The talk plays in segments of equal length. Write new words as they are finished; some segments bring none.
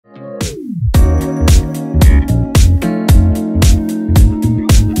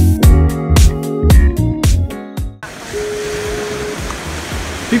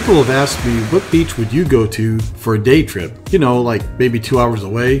People have asked me, what beach would you go to for a day trip? You know, like maybe 2 hours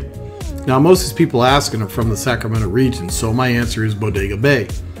away. Now, most of these people asking are from the Sacramento region, so my answer is Bodega Bay.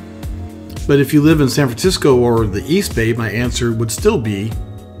 But if you live in San Francisco or the East Bay, my answer would still be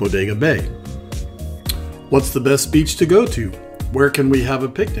Bodega Bay. What's the best beach to go to? Where can we have a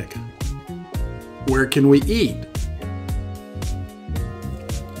picnic? Where can we eat?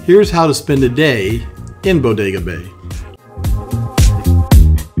 Here's how to spend a day in Bodega Bay.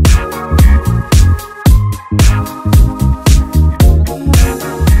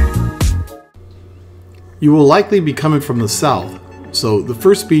 You will likely be coming from the south, so the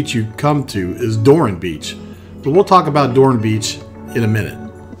first beach you come to is Doran Beach, but we'll talk about Doran Beach in a minute.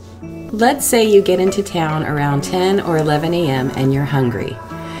 Let's say you get into town around 10 or 11 a.m. and you're hungry.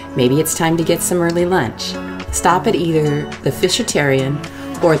 Maybe it's time to get some early lunch. Stop at either the Fishitarian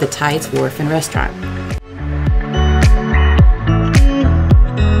or the Tides Wharf and Restaurant.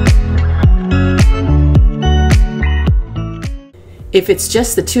 If it's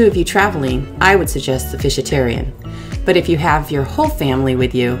just the two of you traveling, I would suggest the Fishitarian. But if you have your whole family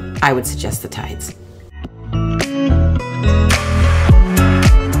with you, I would suggest the Tides.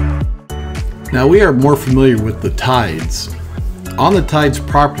 Now we are more familiar with the Tides. On the Tides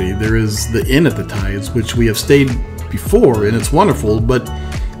property, there is the Inn at the Tides, which we have stayed before, and it's wonderful, but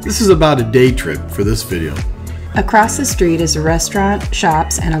this is about a day trip for this video. Across the street is a restaurant,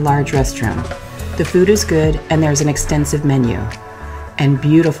 shops, and a large restroom. The food is good, and there's an extensive menu, and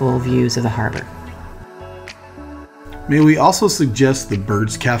beautiful views of the harbor. May we also suggest the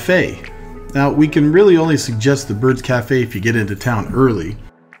Birds Cafe? Now, we can really only suggest the Birds Cafe if you get into town early.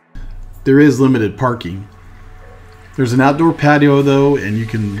 There is limited parking. There's an outdoor patio though, and you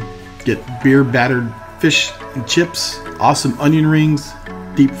can get beer battered fish and chips, awesome onion rings,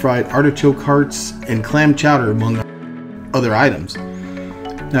 deep fried artichoke hearts, and clam chowder among other items.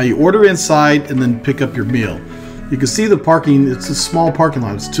 Now you order inside and then pick up your meal. You can see the parking, it's a small parking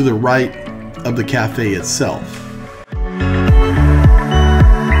lot. It's to the right of the cafe itself.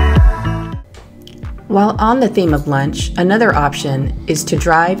 While on the theme of lunch, another option is to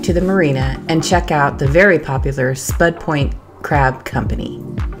drive to the marina and check out the very popular Spud Point Crab Company.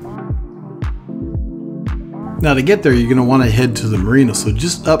 Now to get there, you're going to want to head to the marina. So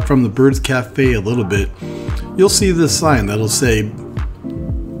just up from the Birds Cafe a little bit, you'll see this sign that'll say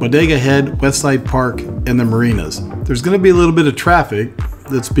Bodega Head, Westside Park, and the marinas. There's going to be a little bit of traffic.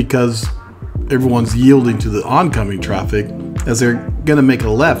 That's because everyone's yielding to the oncoming traffic as they're going to make a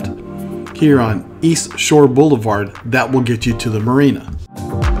left here on East Shore Boulevard. That will get you to the marina.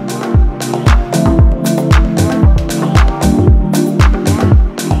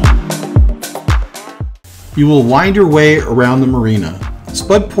 You will wind your way around the marina.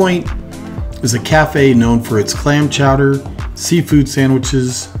 Spud Point is a cafe known for its clam chowder, seafood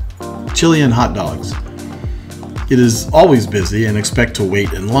sandwiches, chili, and hot dogs. It is always busy and expect to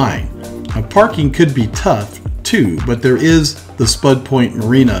wait in line. Now, parking could be tough too, but there is the Spud Point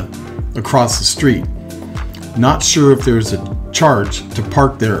Marina across the street. Not sure if there's a charge to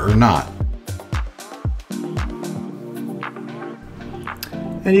park there or not.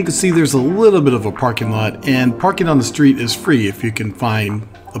 And you can see there's a little bit of a parking lot, and parking on the street is free if you can find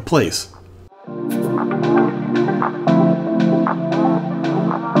a place.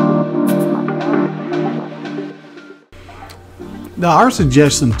 Now our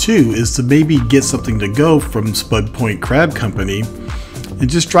suggestion too is to maybe get something to go from Spud Point Crab Company and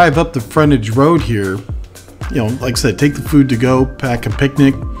just drive up the frontage road here. You know, like I said, take the food to go, pack a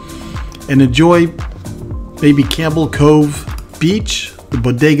picnic, and enjoy maybe Campbell Cove Beach, the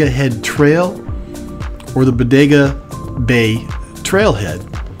Bodega Head Trail, or the Bodega Bay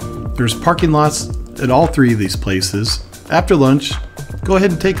Trailhead. There's parking lots at all three of these places. After lunch, go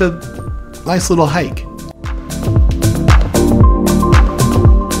ahead and take a nice little hike.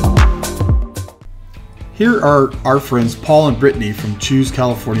 Here are our friends Paul and Brittany from Choose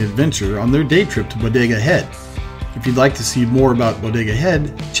California Adventure on their day trip to Bodega Head. If you'd like to see more about Bodega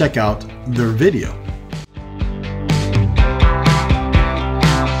Head, check out their video.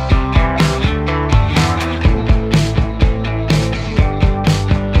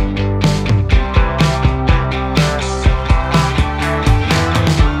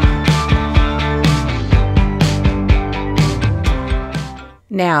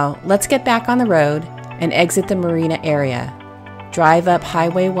 Now, let's get back on the road and exit the marina area. Drive up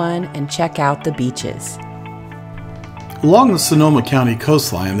Highway 1 and check out the beaches. Along the Sonoma County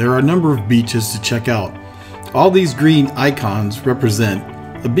coastline, there are a number of beaches to check out. All these green icons represent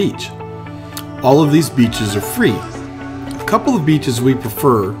a beach. All of these beaches are free. A couple of beaches we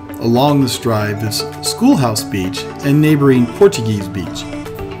prefer along this drive is Schoolhouse Beach and neighboring Portuguese Beach.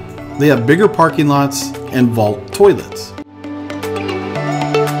 They have bigger parking lots and vault toilets.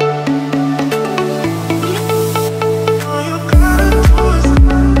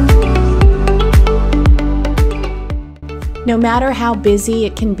 No matter how busy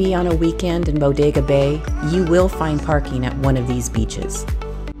it can be on a weekend in Bodega Bay, you will find parking at one of these beaches.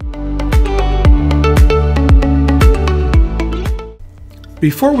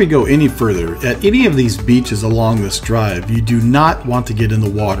 Before we go any further, at any of these beaches along this drive, you do not want to get in the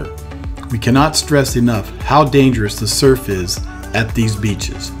water. We cannot stress enough how dangerous the surf is at these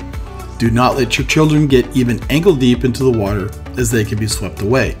beaches. Do not let your children get even ankle deep into the water, as they can be swept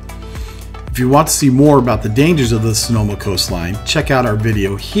away. If you want to see more about the dangers of the Sonoma coastline, check out our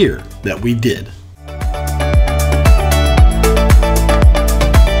video here that we did.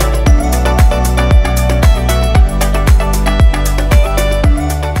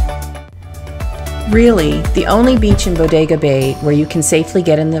 Really, the only beach in Bodega Bay where you can safely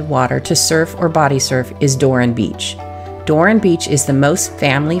get in the water to surf or body surf is Doran Beach. Doran Beach is the most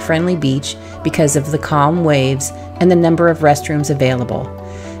family-friendly beach because of the calm waves and the number of restrooms available.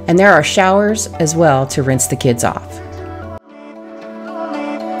 And there are showers as well to rinse the kids off.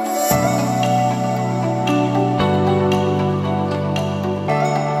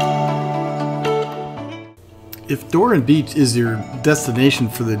 If Doran Beach is your destination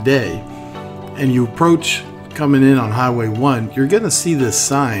for the day, and you approach coming in on Highway 1, you're going to see this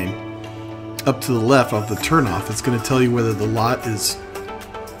sign up to the left off the turnoff. It's going to tell you whether the lot is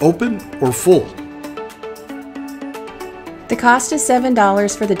open or full. The cost is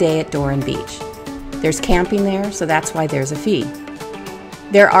 $7 for the day at Doran Beach. There's camping there, so that's why there's a fee.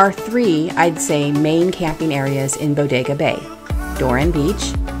 There are three, I'd say, main camping areas in Bodega Bay: Doran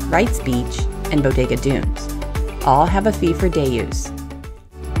Beach, Wrights Beach, and Bodega Dunes. All have a fee for day use.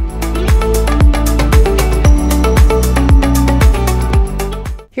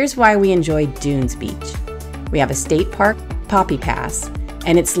 Here's why we enjoy Dunes Beach. We have a state park poppy pass,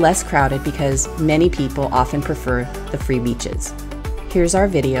 and it's less crowded because many people often prefer the free beaches. Here's our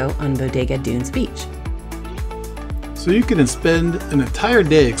video on Bodega Dunes Beach. So you can spend an entire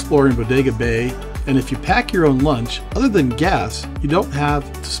day exploring Bodega Bay, and if you pack your own lunch, other than gas, you don't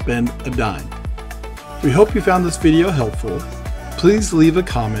have to spend a dime. We hope you found this video helpful. Please leave a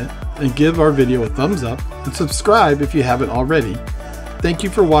comment and give our video a thumbs up, and subscribe if you haven't already. Thank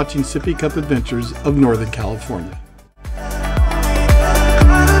you for watching Sippy Cup Adventures of Northern California.